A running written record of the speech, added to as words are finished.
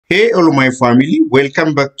Hey all my family,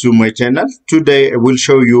 welcome back to my channel. Today I will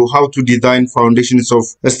show you how to design foundations of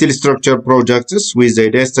steel structure projects with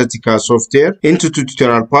IDEA StatiCa software into two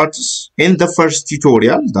tutorial parts. In the first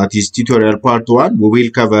tutorial, that is tutorial part 1, we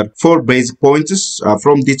will cover 4 basic points.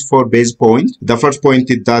 From these 4 basic points, the first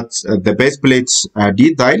point is that the base plates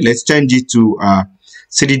design, let's change it to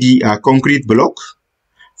 3D concrete block.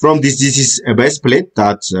 From this is a base plate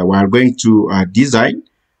that we are going to design.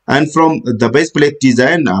 And from the base plate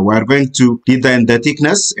design, we are going to design the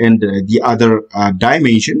thickness and the other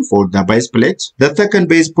dimension for the base plate. The second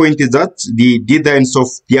base point is that the designs of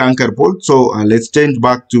the anchor bolt. So let's change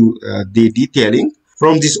back to the detailing.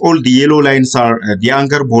 From this, all the yellow lines are the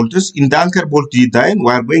anchor bolts. In the anchor bolt design,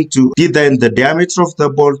 we are going to design the diameter of the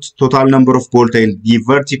bolt, total number of bolt, and the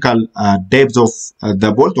vertical depth of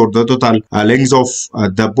the bolt, or the total length of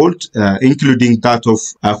the bolt, including that of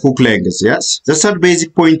hook length. Yes. The third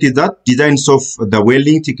basic point is that designs of the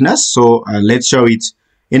welding thickness. So let's show it.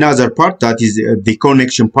 Another part, that is the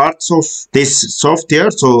connection parts of this software.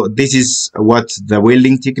 So this is what the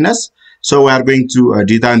welding thickness. So we are going to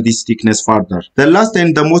design this thickness further. The last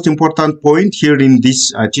and the most important point here in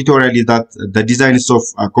this tutorial is that the designs of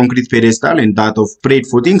concrete pedestal and that of spread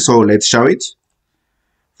footing. So let's show it.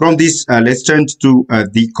 From this, let's change to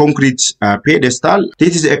the concrete pedestal.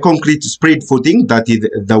 This is a concrete spread footing, that is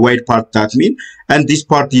the white part, that means. And this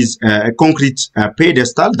part is a concrete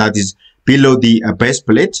pedestal, that is below the base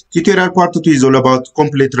plate. Tutorial part 2 is all about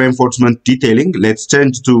complete reinforcement detailing. Let's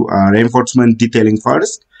change to reinforcement detailing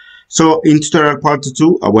first. So in tutorial part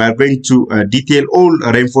 2, we are going to detail all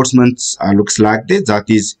reinforcements looks like this, that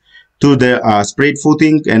is to the spread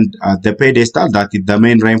footing and the pedestal, that is the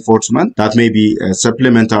main reinforcement. That may be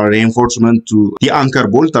supplementary reinforcement to the anchor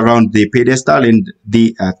bolt around the pedestal and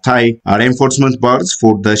the tie reinforcement bars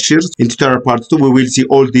for the shears. In tutorial part 2, we will see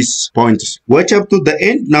all these points. Watch up to the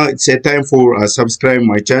end. Now it's a time for subscribe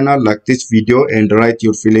my channel, like this video, and write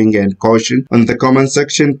your feeling and caution on the comment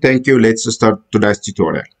section. Thank you. Let's start today's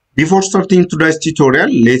tutorial. Before starting today's tutorial,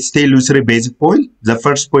 let's tell you 3 basic points. The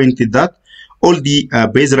first point is that all the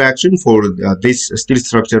base reaction for this steel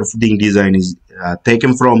structure footing design is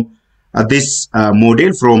taken from this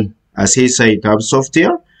model from CSI tab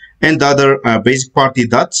software. And the other basic part is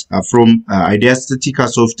that from IDEA StatiCa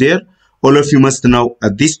software, all of you must know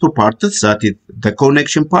these 2 parts, that is the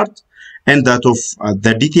connection part and that of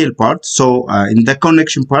the detail part. So in the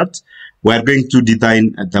connection part, we are going to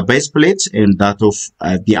design the base plates and that of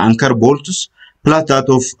the anchor bolts, plus that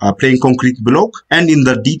of plain concrete block. And in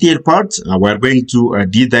the detail part, we are going to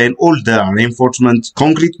design all the reinforcement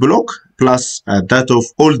concrete block, plus that of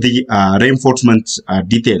all the reinforcement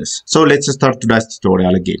details. So let's start today's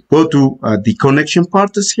tutorial again. Go to the connection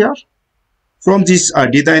parts here. From this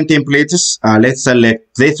design templates, let's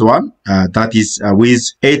select this one, that is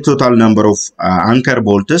with a total number of anchor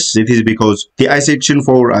bolts. This is because the I section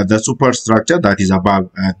for the superstructure that is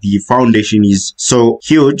above the foundation is so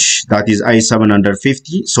huge, that is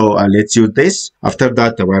I750. So let's use this. After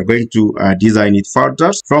that, we are going to design it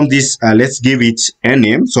further. From this, let's give it a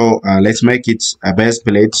name. So let's make it a base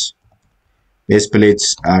plates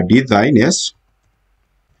design. Yes,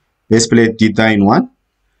 base plate design 1.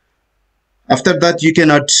 After that, you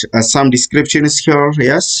can add some descriptions here.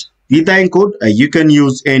 Yes, design code, you can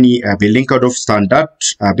use any building code of standard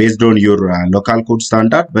based on your local code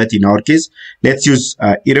standard, but in our case, let's use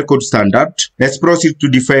Eurocode standard. Let's proceed to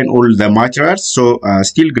define all the materials. So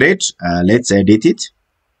steel grade, let's edit it.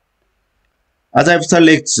 As I've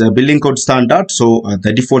selected building code standard, so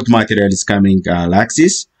the default material is coming like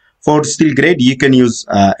this. For steel grade, you can use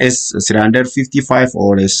S355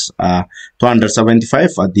 or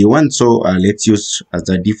S275 at the one. So let's use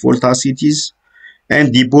the default as it is.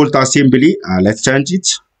 And the bolt assembly, let's change it.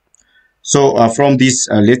 So from this,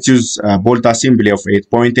 let's use bolt assembly of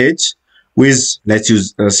 8.8 with, let's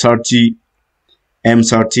use 30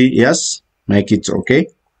 M30. Yes, make it okay.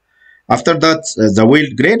 After that, the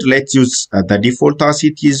weld grade, let's use the default as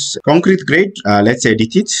it is. Concrete grade, let's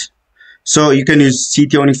edit it. So you can use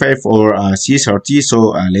C25 or C30.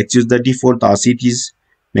 So let's use the default as it is.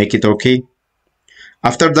 Make it okay.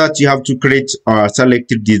 After that, you have to create a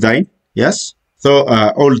selected design. Yes. So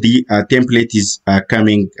all the template is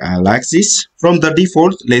coming like this. From the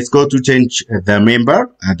default, let's go to change the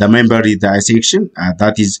member. The member is the I section.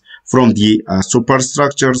 That is from the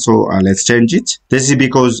superstructure. So let's change it. This is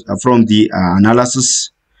because from the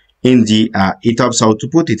analysis in the ETABS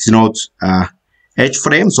output, it's not H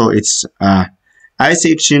frame, so it's I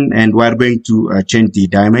section, and we are going to change the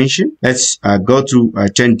dimension. Let's go to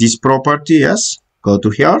change this property. Yes, go to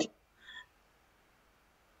here.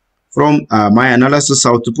 From my analysis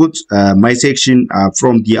output, my section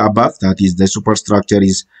from the above, that is the superstructure,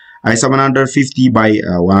 is I750 by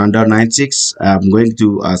 196. I'm going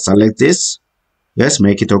to select this. Yes,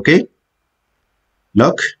 make it okay.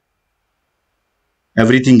 Look,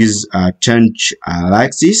 everything is changed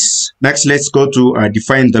like this. Next, let's go to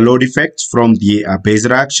define the load effect from the base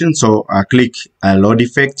reaction. So click load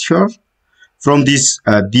effect here. From this,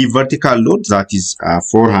 the vertical load, that is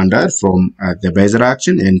 400 from the base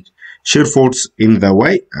reaction, and shear force in the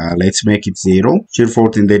y, let's make it 0. Shear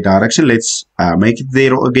force in the direction, let's make it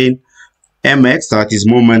 0 again. Mx, that is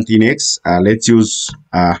moment in x, let's use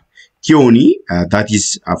Tioni, that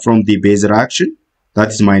is from the base reaction, that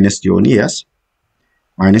is minus Tioni, yes,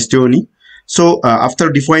 minus Tioni. So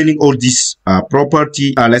after defining all this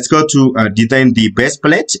property, let's go to design the base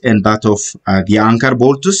plate and that of the anchor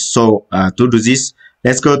bolts. So to do this,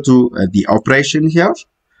 let's go to the operation here.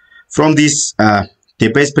 From this, the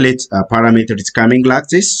base plate parameter is coming like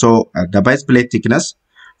this. So the base plate thickness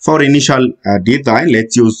for initial design,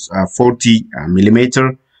 let's use 40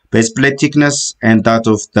 millimeter base plate thickness, and that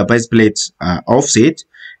of the base plate offset,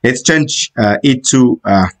 let's change it to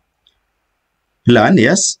plan.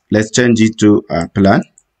 Yes, let's change it to plan.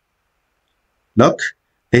 Look,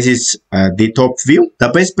 this is the top view. The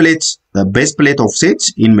base plate offset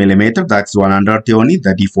in millimeter, that's 100 only,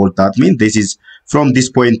 the default. That means this is from this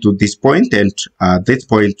point to this point, and this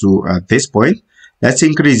point to this point. Let's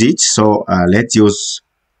increase it. So let's use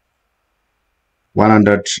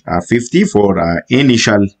 150 for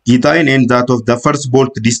initial design, and that of the first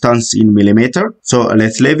bolt distance in millimeter. So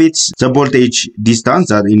let's leave it the bolt edge distance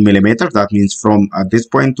that in millimeter. That means from this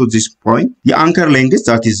point to this point. The anchor length,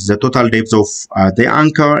 that is the total depth of the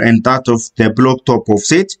anchor, and that of the block top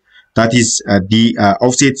offset, that is the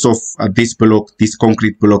offsets of this block, this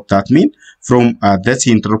concrete block. That means from the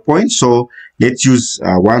center point. So let's use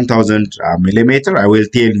 1000 millimeter. I will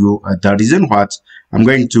tell you the reason what I'm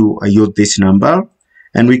going to use this number,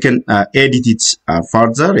 and we can edit it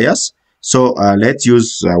further. Yes, so let's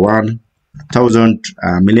use 1000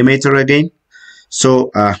 millimeter again. So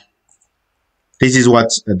this is what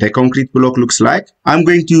the concrete block looks like. I'm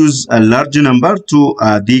going to use a large number to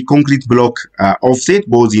the concrete block offset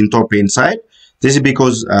both in top and side. This is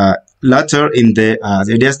because later in the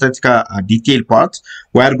IDEA StatiCa detail part,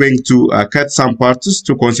 we are going to cut some parts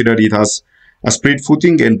to consider it as a split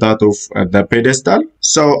footing and that of the pedestal.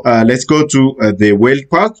 So let's go to the weld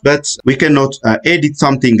part, but we cannot edit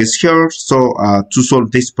something here. So to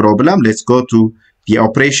solve this problem, let's go to the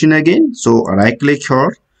operation again. So right click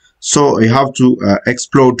here. So you have to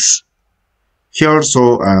explode here.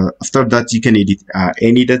 So after that, you can edit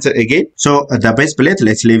any data again. So the base plate,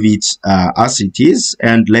 let's leave it as it is,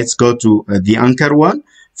 and let's go to the anchor one.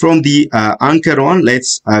 From the anchor one,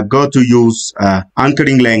 let's go to use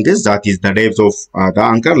anchoring length, that is the depth of the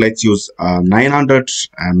anchor. Let's use 900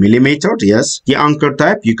 millimeter. Yes, the anchor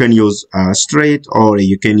type, you can use straight, or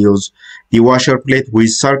you can use the washer plate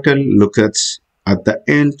with circle. Look at the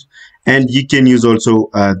end. And you can use also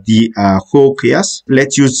the hook. Yes,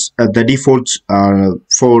 let's use the default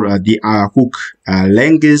for the hook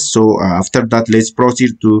length. So after that, let's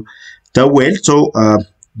proceed to the weld. So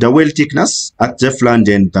the weld thickness at the flange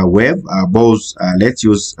and the web, both let's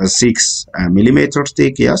use 6 millimeter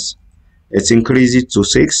thick. Yes, let's increase it to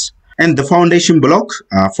 6. And the foundation block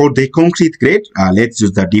for the concrete grade, let's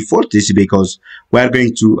use the default. This is because we are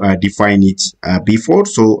going to define it before.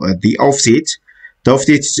 So the offset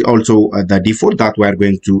is also the default that we are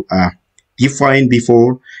going to define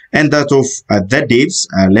before, and that of the depths,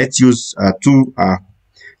 let's use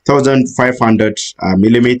 2500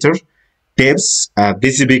 millimeter depths.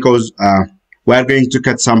 This is because we are going to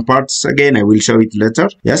cut some parts again. I will show it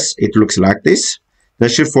later. Yes, it looks like this. The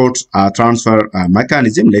shear force transfer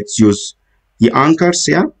mechanism, let's use the anchors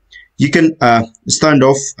here. You can stand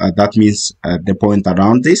off, that means the point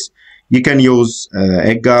around this. You can use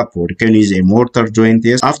a gap, or you can use a mortar joint.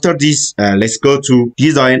 Yes. After this, let's go to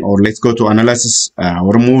design, or let's go to analysis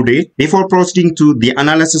or model. Before proceeding to the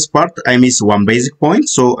analysis part, I missed one basic point.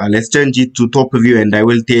 So let's change it to top view, and I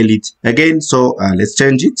will tell it again. So let's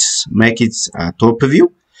change it, make it top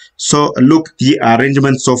view. So look, the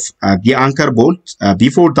arrangements of the anchor bolt.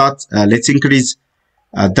 Before that, let's increase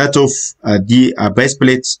that of the base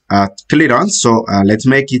plate clearance. So let's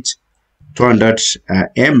make it 200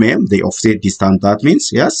 mm, the offset distance. That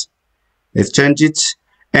means, yes, let's change it.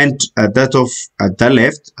 And that of the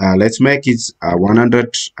left, let's make it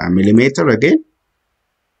 100 millimeter again.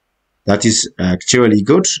 That is actually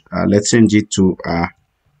good. Let's change it to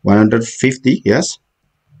 150. Yes,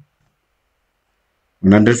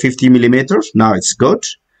 150 millimeters. Now it's good.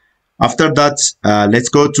 After that, let's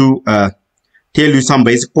go to tell you some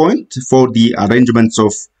basic point for the arrangements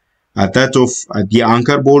of that of the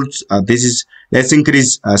anchor bolts. Let's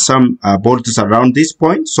increase some bolts around this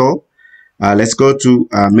point. So let's go to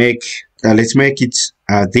let's make it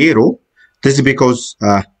 0. This is because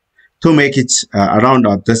to make it around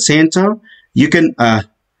at the center, you can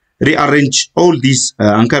rearrange all these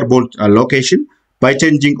anchor bolt location by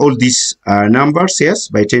changing all these numbers. Yes,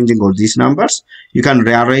 by changing all these numbers, you can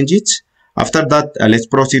rearrange it. After that, let's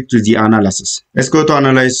proceed to the analysis. Let's go to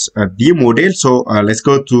analyze the model. So let's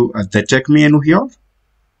go to the check menu here.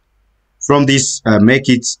 From this, make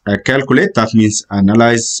it calculate. That means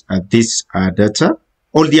analyze this data.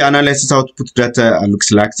 All the analysis output data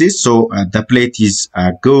looks like this. So the plate is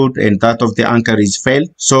good and that of the anchor is failed.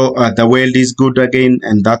 So the weld is good again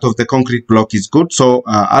and that of the concrete block is good. So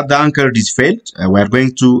at the anchor is failed, we're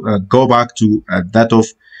going to go back to that of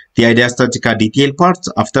the IDEA StatiCa detail part.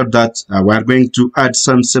 After that, we're going to add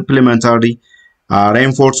some supplementary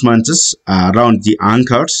reinforcements around the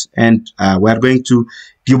anchors, and we're going to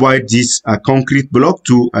divide this concrete block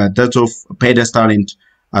to that of pedestal and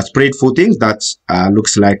spread footing. That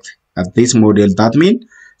looks like this model that mean.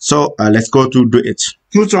 So let's go to do it.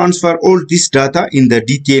 To transfer all this data in the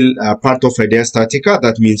detail part of IDEA StatiCa,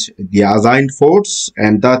 that means the assigned force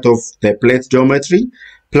and that of the plate geometry,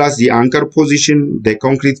 plus the anchor position, the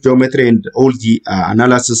concrete geometry, and all the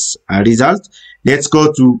analysis result. Let's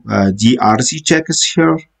go to the RC checks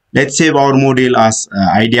here. Let's save our model as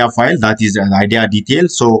IDEA file, that is an IDEA detail.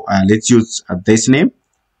 So let's use this name.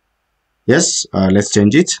 Yes, let's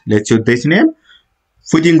change it. Let's use this name.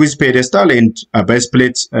 Footing with pedestal and base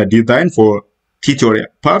plate design for tutorial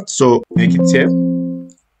part. So make it save.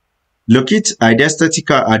 Look it, IDEA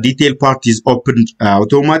StatiCa detail part is opened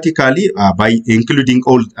automatically by including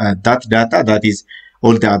all that data, that is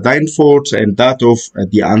all the assigned force and that of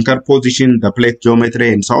the anchor position, the plate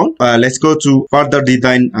geometry, and so on. Let's go to further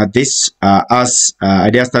design this as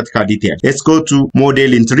IDEA StatiCa detail. Let's go to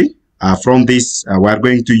model entry. From this, we are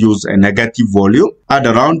going to use a negative volume. Add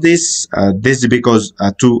around this. This is because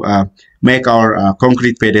to make our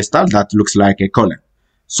concrete pedestal that looks like a column.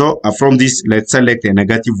 So from this, let's select a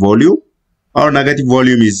negative volume. Our negative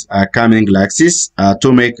volume is coming like this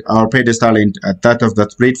to make our pedestal and that of the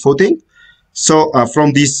spread footing. So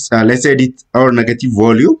from this, let's edit our negative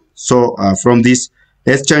volume. So from this,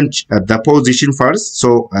 let's change the position first.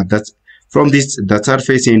 So that's from this, the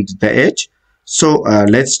surface and the edge. So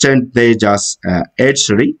let's change the edge as edge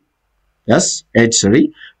 3. Yes, edge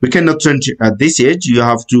 3. We cannot change this edge. You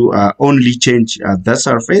have to only change the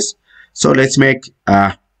surface. So let's make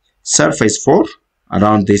surface 4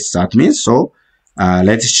 around this. That means so.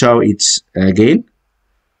 Let's show it again.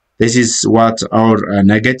 This is what our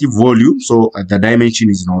negative volume. So the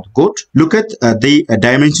dimension is not good. Look at the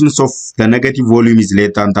dimensions of the negative volume is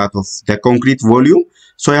less than that of the concrete volume.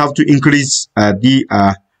 So I have to increase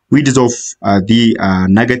the width of the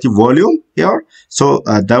negative volume here. So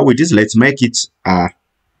the width is, let's make it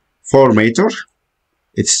 4 meters.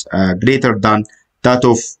 It's greater than that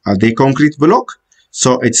of the concrete block.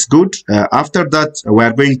 So it's good. After that, we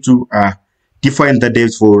are going to define the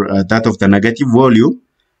depth for that of the negative volume.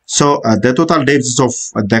 So the total depth of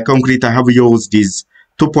the concrete I have used is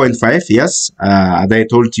 2.5. Yes, as I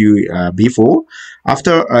told you before.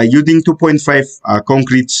 After using 2.5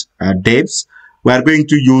 concrete depths, we are going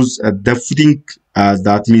to use the footing,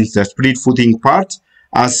 that means the spread footing part,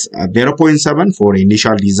 as 0.7 for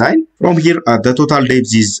initial design. From here, the total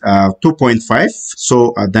depth is 2.5.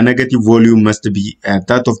 So the negative volume must be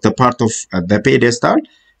that of the part of the pedestal.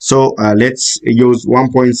 So let's use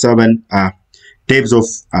 1.7 depth of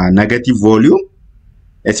negative volume.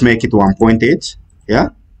 Let's make it 1.8. Yeah,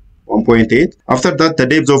 1.8. After that, the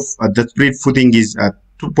depth of the spread footing is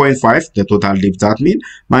 2.5, the total depth, that means,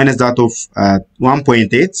 minus that of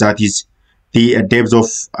 1.8, that is the depth of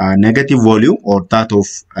negative volume or that of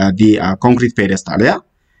the concrete pedestal. Yeah,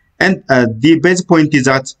 and the base point is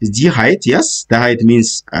at the height. Yes, the height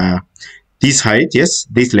means this height. Yes,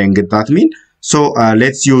 this length, that means. So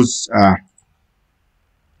let's use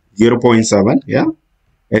 0.7. Yeah,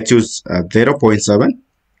 let's use 0.7.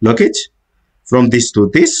 Look it from this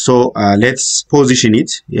to this. So let's position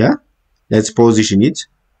it. Yeah, let's position it.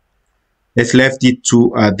 Let's left it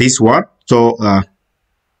to this one. So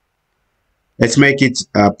let's make it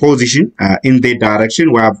position in the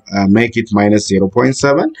direction. We have make it minus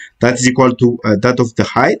 0.7. That is equal to that of the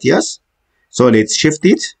height. Yes. So let's shift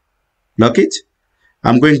it. Look it.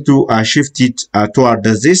 I'm going to shift it toward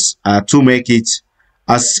this to make it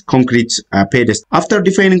as concrete pedestal. After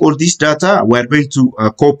defining all this data, we are going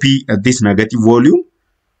to copy this negative volume.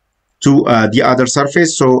 to the other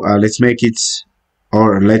surface. So let's make it,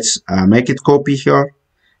 or let's make it copy here.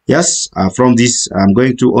 Yes, from this I'm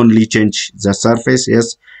going to only change the surface.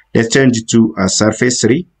 Yes, let's change it to surface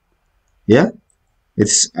 3. Yeah,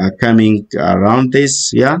 it's coming around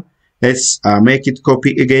this. Yeah, let's make it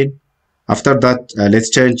copy again. After that, let's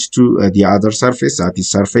change to the other surface, that is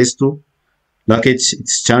surface 2. Look,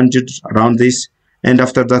 it's changed around this. And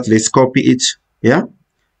after that, let's copy it. Yeah,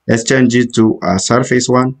 let's change it to surface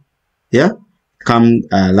 1. Yeah, come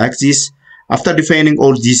like this. After defining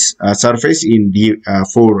all this surface in the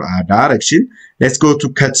 4 direction, let's go to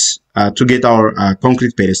cut to get our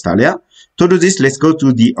concrete pedestal. Yeah, to do this, let's go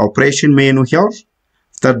to the operation menu here.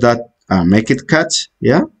 After that, make it cut.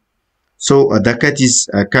 Yeah, so the cut is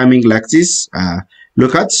coming like this.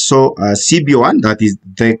 Look at, so CB1, that is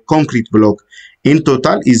the concrete block in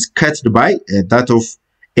total, is cut by that of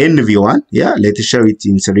NV1. Yeah, let's show it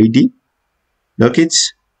in 3D. Look it.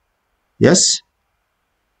 Yes,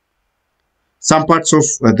 some parts of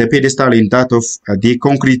the pedestal in that of the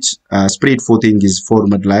concrete spread footing is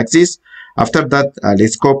formed like this. After that,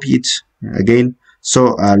 let's copy it again.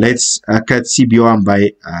 So let's cut CB1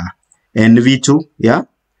 by NV2. Yeah,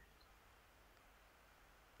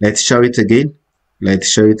 let's show it again. Let's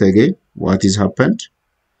show it again what is happened.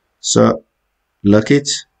 So look it.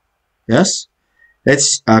 Yes,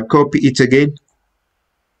 let's copy it again.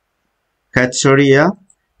 Cut, sorry. Yeah,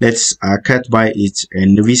 let's cut by its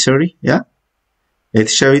NV, sorry. Yeah,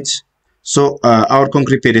 let's show it. So our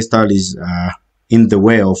concrete pedestal is in the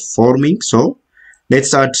way of forming. So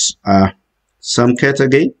let's add some cut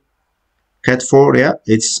again. Cut 4. Yeah,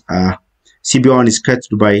 it's CB1 is cut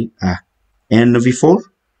by NV4.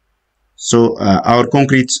 So our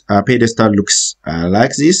concrete pedestal looks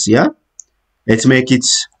like this. Yeah, let's make it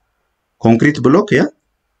concrete block. Yeah,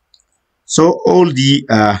 so all the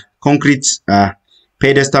concrete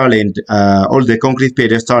pedestal and all the concrete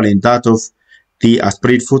pedestal and that of the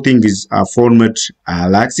spread footing is formed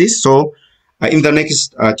like this. So in the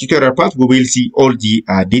next tutorial part, we will see all the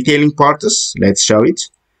detailing parts. Let's show it.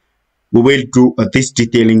 We will do this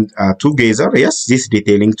detailing together. Yes, this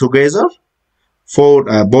detailing together for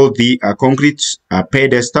both the concrete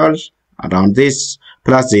pedestal around this,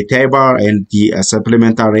 plus the tie-bar and the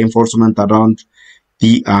supplemental reinforcement around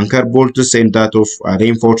the anchor bolts and that of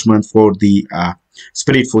reinforcement for the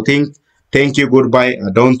spread footing. Thank you. Goodbye.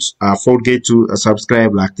 Don't forget to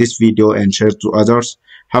subscribe, like this video, and share to others.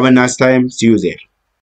 Have a nice time. See you there.